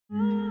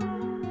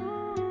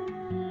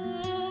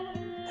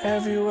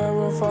Have you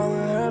ever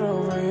fallen head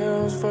over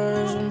heels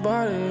for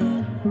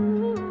somebody?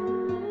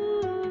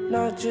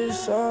 Not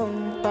just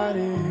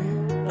somebody,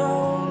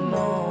 no.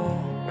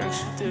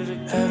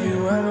 Have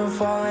you ever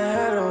fallen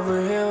head over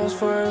heels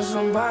for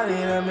somebody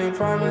that made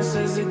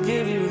promises to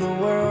give you the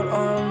world?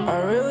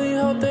 I really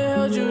hope they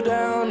held you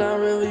down. I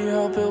really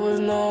hope it was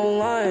no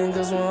lying,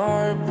 cause when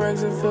heart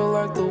breaks it feel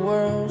like the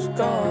world's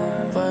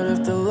gone. But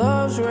if the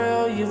love's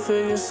real, you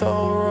feel your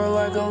soul roar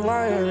like a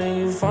lion, and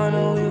you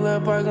finally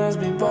let bygones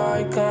be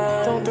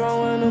bygones. Don't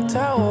throw in the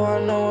towel, I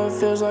know it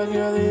feels like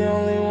you're the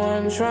only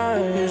one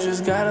trying. You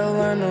just gotta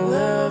learn to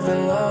live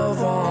and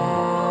love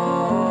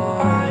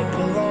on. I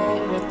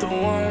belong with the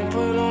one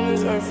put on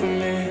this earth for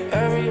me.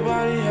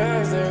 Everybody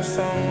has their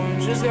someone,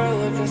 just gotta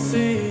look and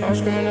see. I'm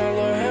screaming out,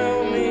 Lord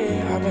help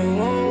me, I've been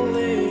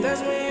lonely.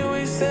 That's when you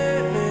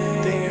reset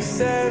me, then you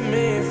set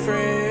me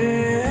free.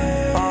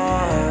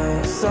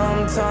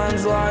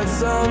 Sometimes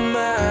life's a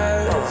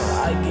mess.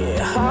 I get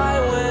high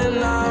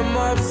when I'm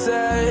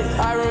upset.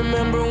 I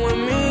remember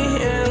when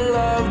me and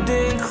love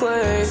didn't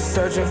click.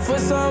 Searching for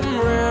something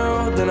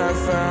real, then I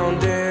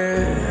found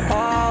it.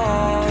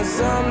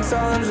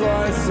 Sometimes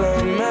life's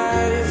a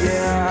mess.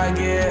 Yeah, I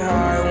get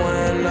high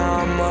when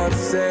I'm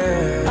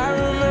upset. I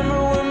remember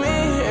when me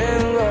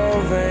and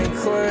love ain't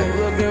click.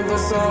 Looking for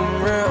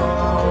something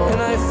real,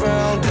 and I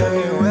found it. Have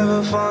you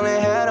ever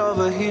fallen head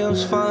over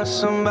heels for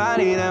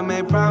somebody that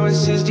made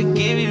promises to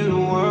give you the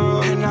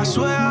world? And I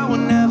swear I will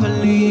never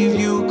leave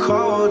you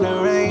cold.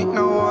 There ain't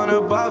no one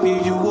above you.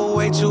 You were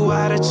way too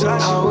high to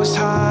touch. I was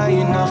high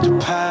enough to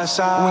pass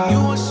out. When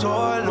you were so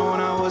alone,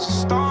 I was a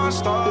star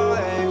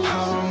stalling. I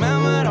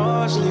remember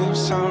those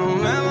lips, I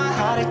remember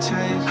how they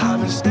taste. I've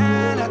been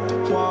standing at the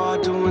wall,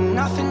 doing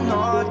nothing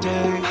all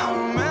day. I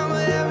remember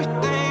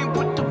everything,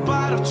 put the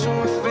bottle to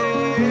my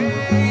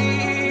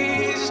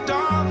face.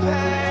 Don't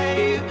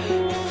babe,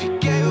 if you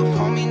gave up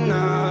on me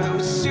now, it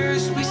would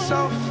seriously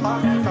so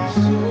far.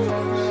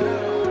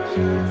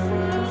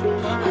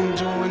 I'm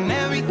doing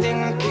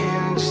everything I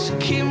can just to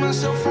keep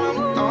myself from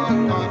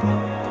going on.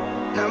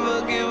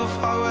 Never give a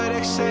fuck what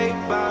they say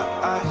about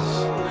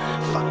us.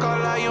 Fuck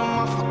all of you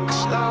motherfuckers,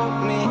 slow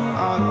me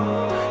up.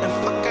 And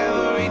fuck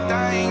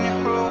everything that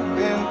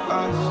ruined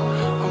us.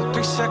 I'm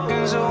 3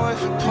 seconds away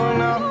from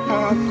pulling out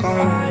my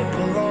gun. I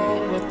belong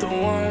with the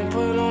one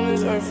put on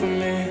this earth for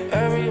me.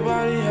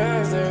 Everybody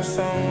has their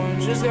someone,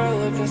 just gotta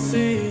look and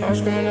see. I'm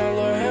screaming out,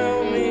 Lord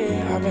help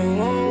me, I've been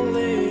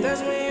lonely.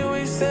 That's when you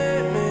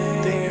reset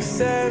me, then you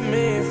set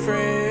me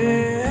free.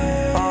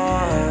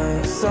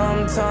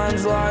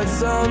 Sometimes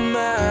life's a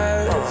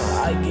mess.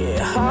 I get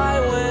high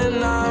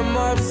when I'm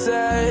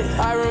upset.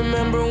 I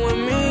remember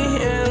when me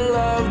and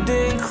love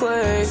didn't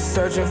click.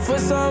 Searching for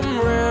something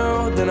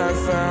real, then I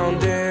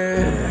found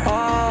it.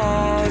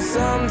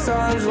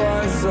 Sometimes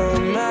life's a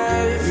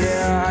mess.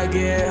 Yeah, I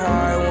get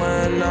high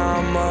when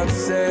I'm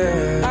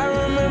upset. I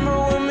remember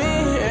when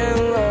me and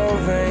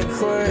love ain't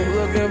click.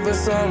 Looking for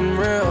something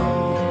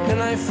real,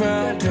 and I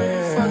found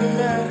it. Fucking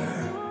bad,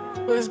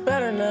 but it's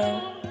better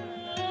now.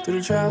 Through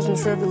the trials and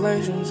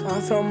tribulations, I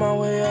found my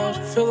way out.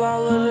 Feel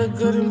all of the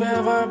good and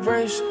bad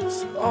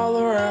vibrations all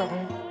around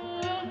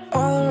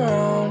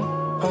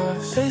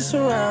us. They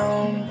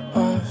surround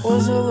us.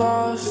 Was a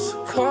lost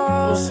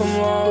cause, some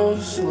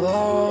lost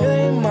love. It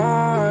ain't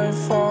my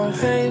fault,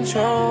 pain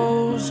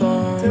chose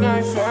us. Then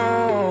I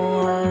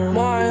found her.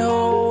 My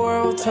whole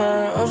world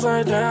turned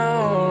upside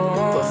down,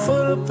 but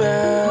for the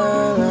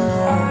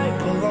better. I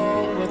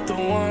belong with the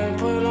one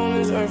put on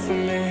this earth for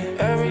me.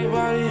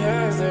 Everybody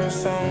has their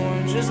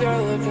someone, just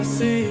gotta look and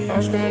see.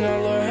 I'm screaming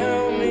out, Lord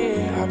help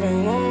me, I've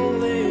been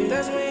lonely.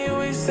 That's when you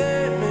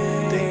reset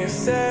me, then you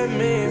set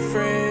me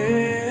free.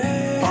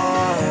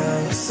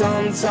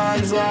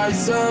 Sometimes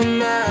life's a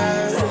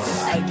mess.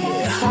 I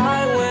get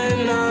high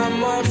when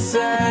I'm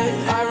upset.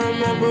 I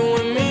remember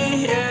when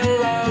me and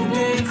love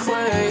didn't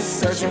click.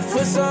 Searching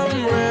for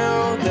something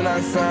real, then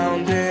I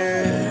found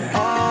it.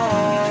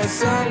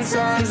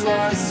 Sometimes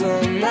life's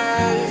a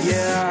mess.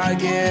 Yeah, I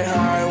get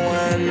high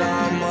when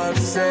I'm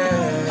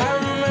upset. I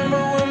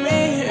remember when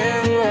me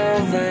and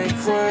love ain't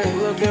quick.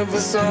 Looking for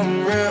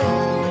something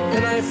real,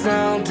 and I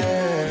found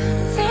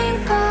it.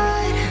 Thank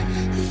God I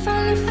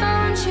finally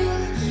found you.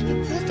 You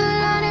put the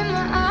light in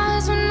my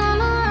eyes when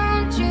I'm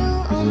around you.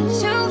 I'm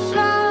too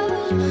flawed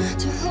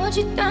to hold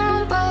you down.